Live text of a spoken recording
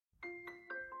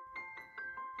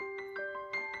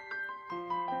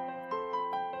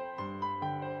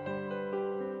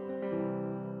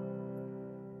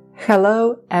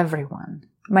Hello everyone,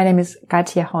 my name is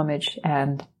Katja Homich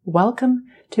and welcome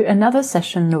to another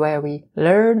session where we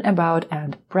learn about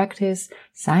and practice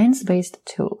science-based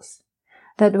tools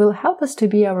that will help us to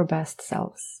be our best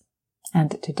selves.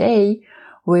 And today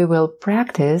we will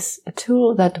practice a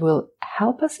tool that will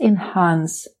help us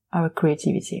enhance our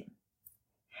creativity.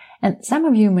 And some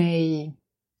of you may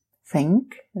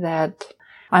think that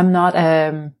I'm not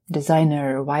a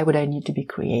designer, why would I need to be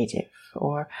creative?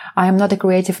 Or I am not a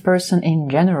creative person in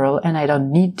general and I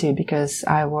don't need to because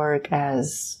I work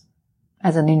as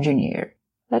an engineer.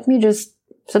 Let me just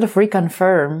sort of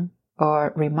reconfirm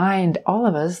or remind all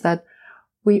of us that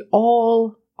we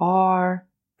all are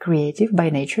creative by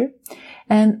nature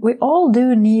and we all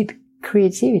do need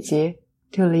creativity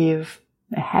to live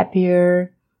a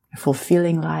happier,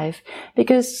 fulfilling life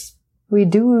because we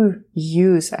do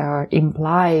use or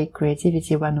imply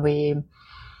creativity when we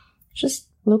just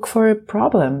look for a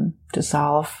problem to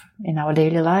solve in our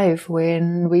daily life,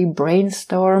 when we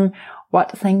brainstorm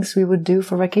what things we would do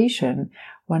for vacation,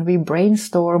 when we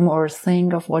brainstorm or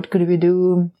think of what could we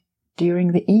do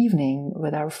during the evening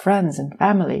with our friends and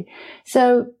family.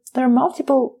 So there are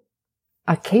multiple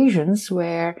occasions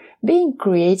where being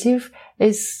creative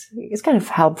is kind of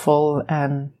helpful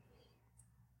and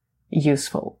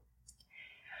useful.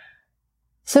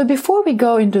 So before we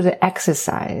go into the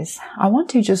exercise, I want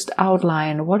to just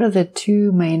outline what are the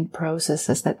two main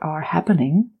processes that are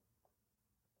happening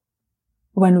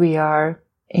when we are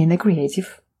in a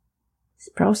creative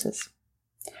process.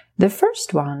 The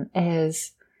first one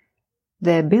is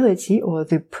the ability or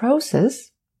the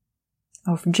process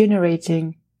of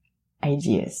generating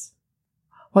ideas,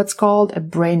 what's called a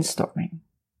brainstorming.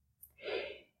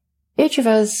 Each of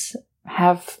us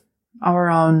have our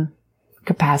own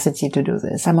capacity to do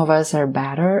this. Some of us are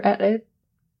better at it.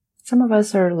 Some of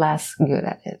us are less good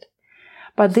at it.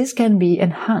 But this can be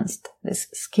enhanced. This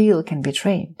skill can be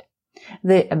trained.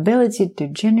 The ability to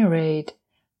generate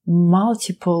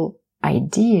multiple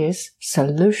ideas,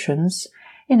 solutions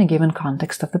in a given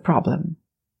context of the problem.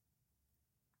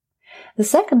 The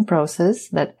second process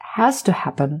that has to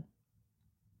happen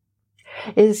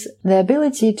is the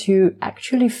ability to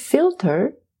actually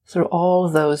filter through all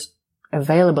those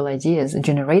available ideas,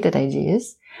 generated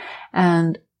ideas,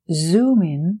 and zoom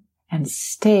in and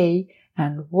stay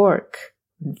and work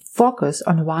and focus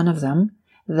on one of them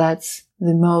that's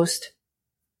the most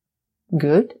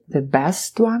good, the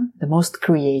best one, the most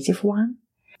creative one.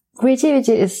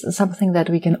 Creativity is something that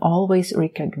we can always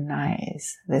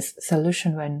recognize. This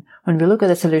solution, when we look at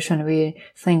the solution, we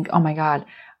think, oh my God,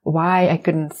 why I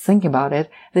couldn't think about it.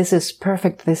 This is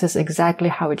perfect. This is exactly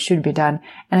how it should be done.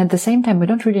 And at the same time, we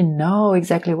don't really know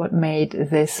exactly what made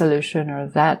this solution or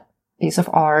that piece of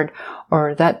art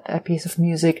or that piece of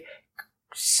music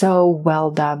so well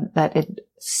done that it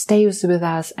stays with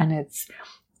us and it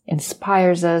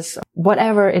inspires us.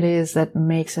 Whatever it is that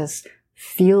makes us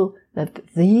feel that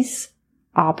this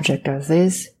object or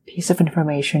this piece of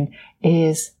information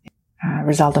is a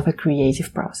result of a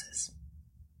creative process.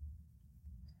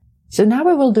 So now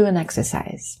we will do an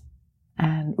exercise,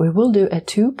 and we will do a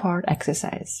two-part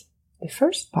exercise. The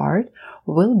first part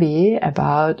will be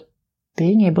about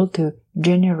being able to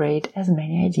generate as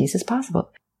many ideas as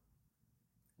possible.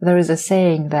 There is a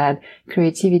saying that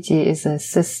creativity is a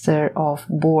sister of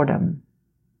boredom.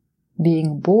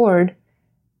 Being bored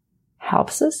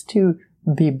helps us to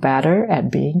be better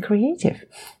at being creative.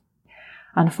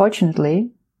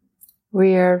 Unfortunately,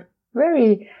 we are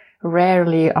very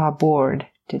rarely are bored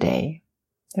today.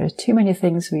 There are too many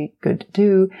things we could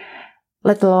do,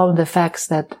 let alone the facts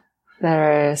that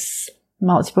there's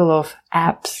multiple of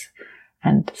apps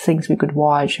and things we could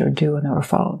watch or do on our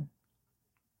phone.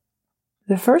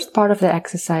 The first part of the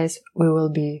exercise, we will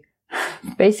be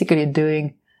basically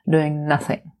doing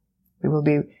nothing. We will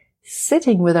be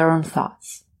sitting with our own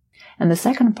thoughts. And the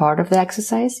second part of the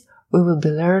exercise, we will be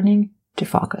learning to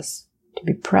focus, to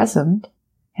be present,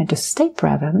 and to stay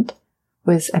present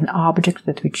with an object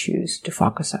that we choose to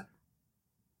focus on.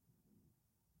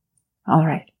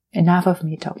 Alright, enough of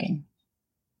me talking.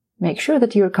 Make sure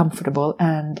that you're comfortable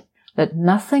and that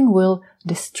nothing will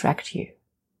distract you.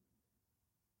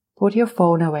 Put your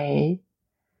phone away.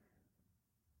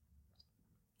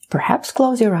 Perhaps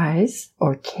close your eyes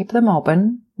or keep them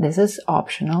open. This is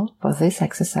optional for this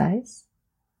exercise.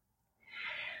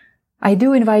 I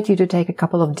do invite you to take a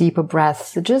couple of deeper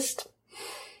breaths just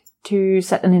to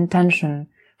set an intention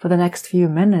for the next few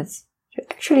minutes to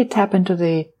actually tap into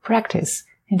the practice,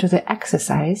 into the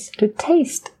exercise, to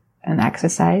taste an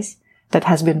exercise that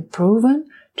has been proven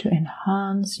to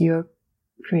enhance your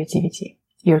creativity,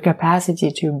 your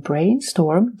capacity to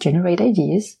brainstorm, generate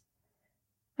ideas,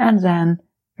 and then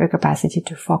your capacity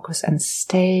to focus and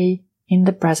stay in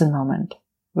the present moment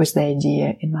with the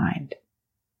idea in mind.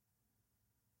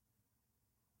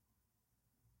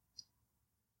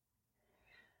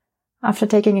 After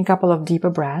taking a couple of deeper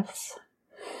breaths,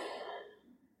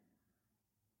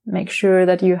 make sure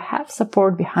that you have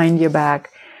support behind your back.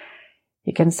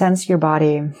 You can sense your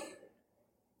body.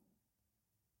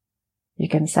 You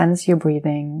can sense your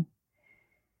breathing.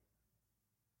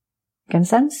 You can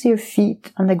sense your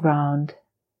feet on the ground.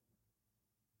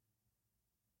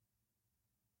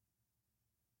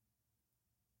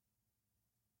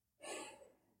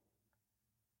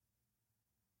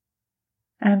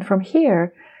 And from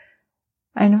here,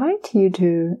 I invite you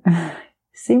to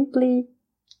simply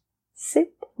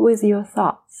sit with your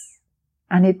thoughts.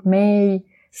 And it may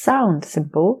sound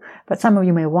simple, but some of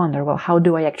you may wonder, well, how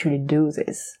do I actually do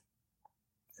this?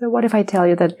 So what if I tell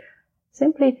you that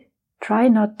simply try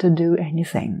not to do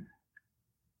anything?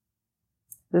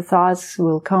 The thoughts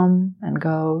will come and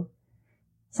go.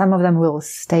 Some of them will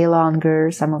stay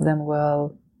longer. Some of them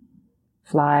will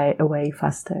fly away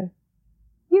faster.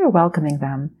 You're welcoming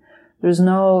them. There's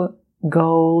no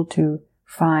goal to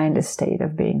find a state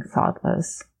of being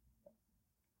thoughtless.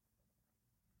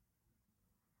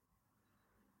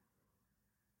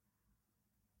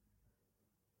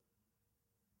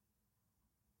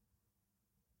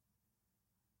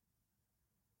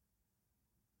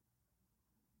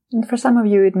 And for some of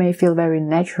you, it may feel very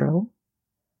natural,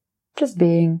 just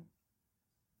being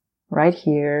right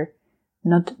here,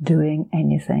 not doing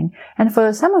anything. And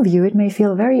for some of you, it may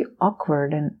feel very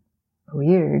awkward and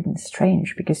weird and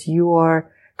strange because you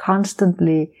are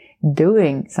constantly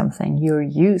doing something. You're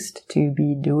used to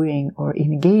be doing or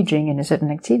engaging in a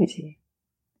certain activity.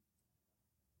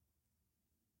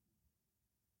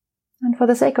 And for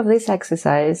the sake of this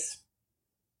exercise,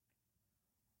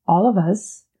 all of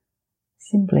us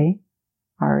simply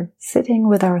are sitting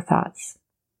with our thoughts.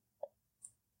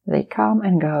 They come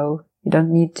and go. You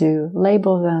don't need to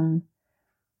label them.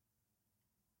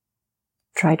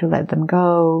 Try to let them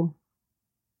go.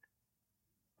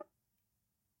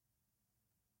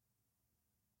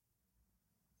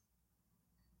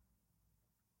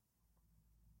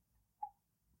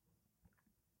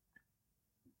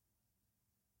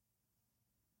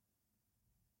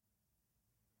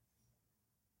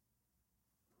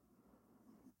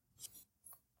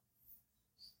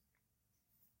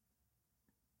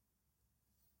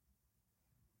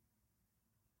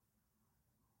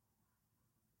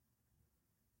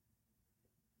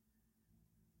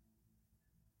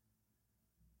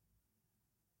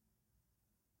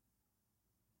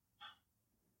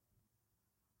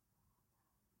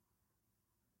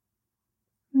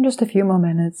 In just a few more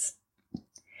minutes.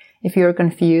 If you're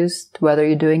confused whether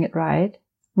you're doing it right,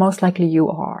 most likely you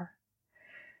are.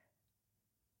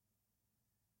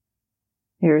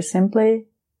 You're simply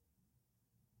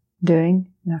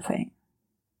doing nothing.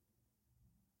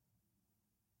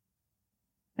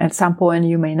 At some point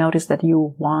you may notice that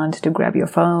you want to grab your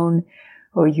phone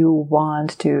or you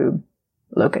want to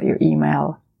look at your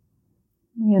email.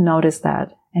 You notice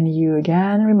that and you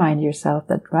again remind yourself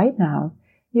that right now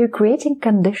you're creating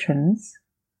conditions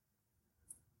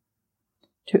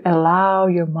to allow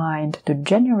your mind to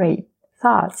generate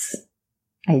thoughts,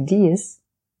 ideas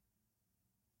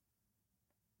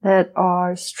that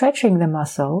are stretching the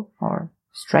muscle or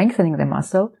strengthening the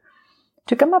muscle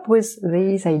to come up with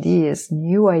these ideas,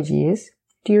 new ideas,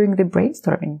 during the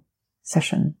brainstorming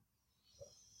session.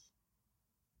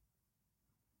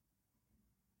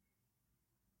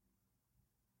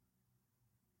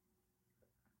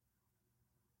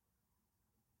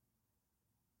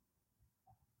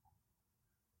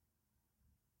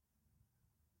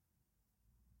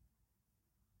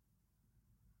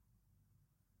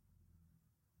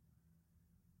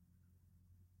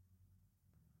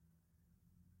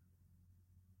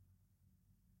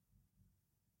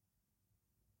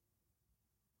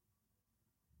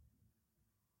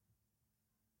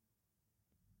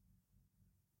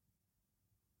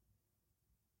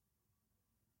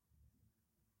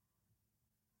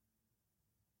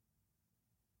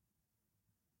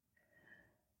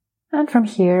 And from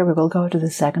here, we will go to the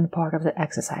second part of the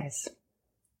exercise.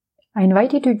 I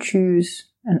invite you to choose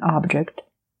an object.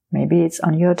 Maybe it's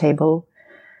on your table,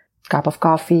 cup of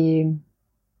coffee,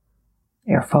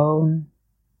 your phone,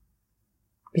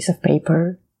 piece of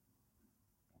paper,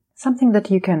 something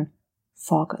that you can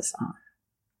focus on.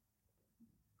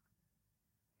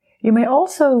 You may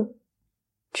also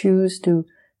choose to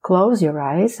close your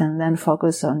eyes and then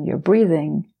focus on your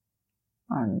breathing,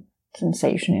 on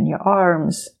sensation in your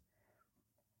arms,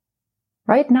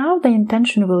 Right now, the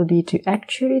intention will be to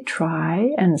actually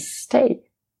try and stay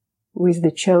with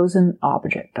the chosen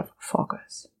object of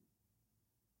focus.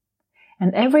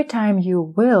 And every time you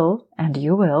will,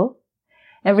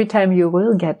 every time you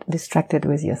will get distracted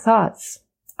with your thoughts,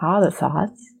 other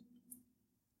thoughts,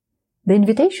 the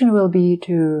invitation will be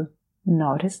to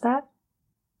notice that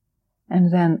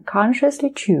and then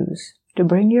consciously choose to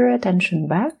bring your attention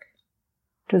back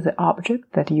to the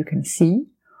object that you can see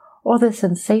or the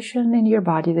sensation in your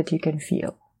body that you can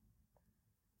feel.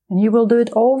 And you will do it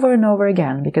over and over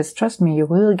again because, trust me, you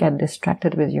will get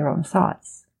distracted with your own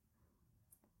thoughts.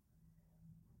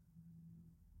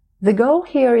 The goal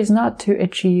here is not to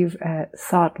achieve a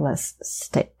thoughtless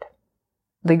state.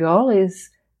 The goal is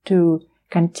to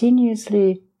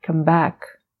continuously come back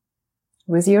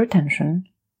with your attention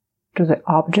to the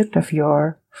object of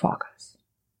your focus.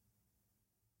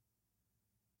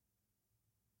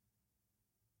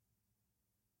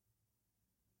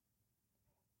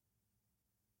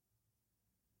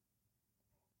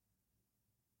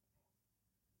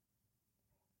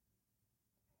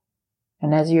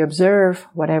 And as you observe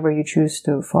whatever you choose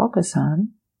to focus on,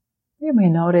 you may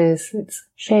notice its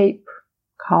shape,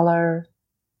 color,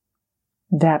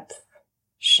 depth,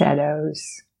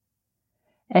 shadows,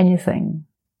 anything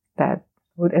that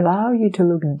would allow you to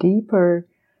look deeper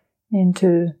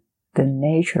into the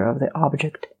nature of the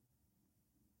object.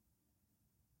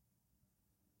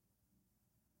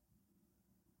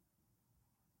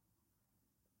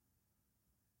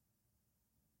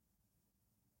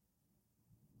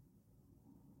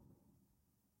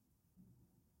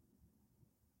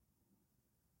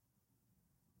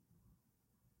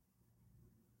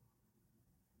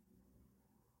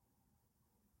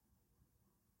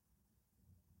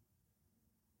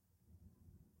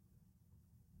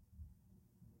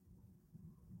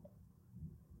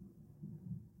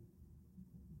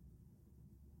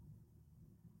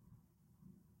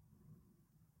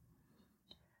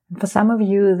 For some of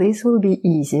you, this will be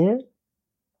easier.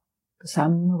 For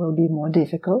some, will be more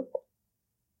difficult.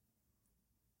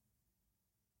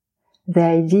 The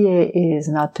idea is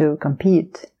not to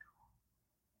compete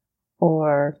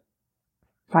or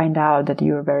find out that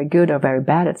you're very good or very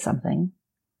bad at something.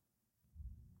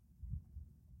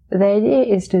 The idea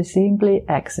is to simply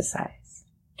exercise,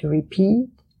 to repeat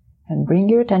and bring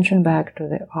your attention back to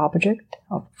the object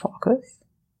of focus.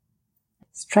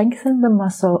 Strengthen the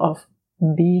muscle of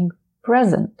being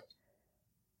present,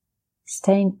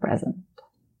 staying present.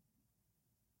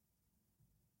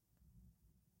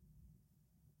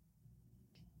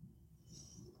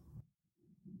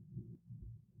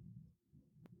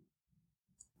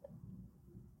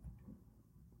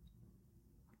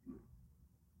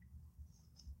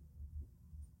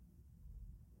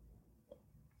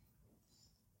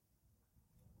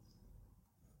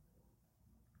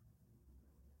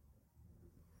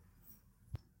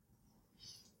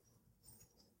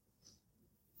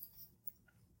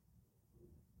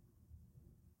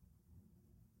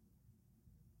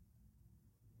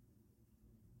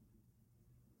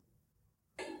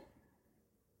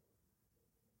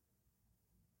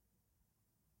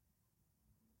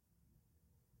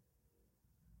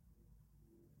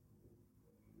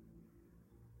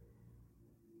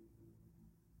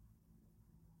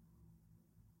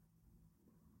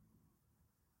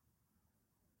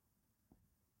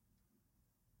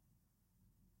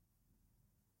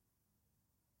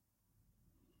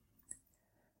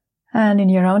 And in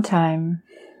your own time,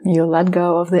 you let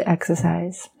go of the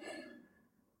exercise.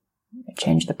 You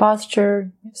change the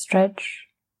posture, you stretch.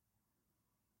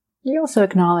 You also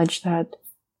acknowledge that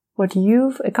what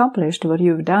you've accomplished, what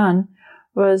you've done,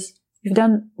 was you've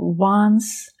done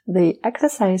once the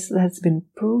exercise that's been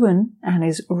proven and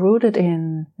is rooted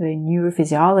in the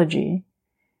neurophysiology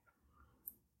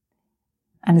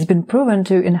and has been proven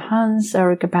to enhance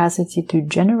our capacity to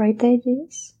generate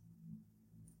ideas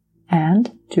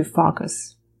and to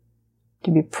focus,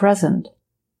 to be present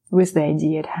with the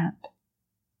idea at hand.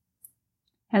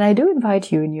 And I do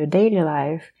invite you in your daily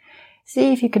life,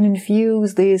 see if you can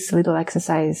infuse this little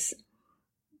exercise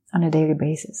on a daily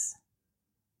basis.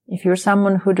 If you're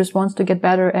someone who just wants to get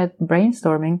better at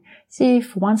brainstorming, see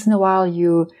if once in a while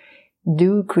you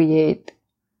do create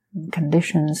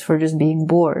conditions for just being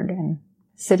bored and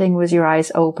sitting with your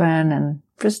eyes open and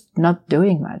just not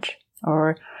doing much.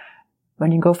 Or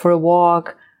when you go for a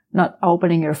walk, not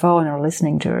opening your phone or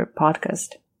listening to a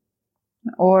podcast.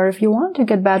 Or if you want to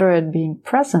get better at being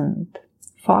present,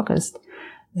 focused,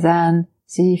 then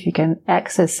see if you can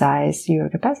exercise your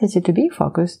capacity to be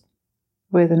focused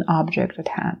with an object at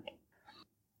hand.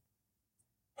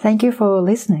 Thank you for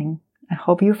listening. I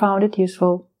hope you found it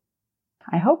useful.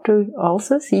 I hope to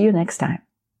also see you next time.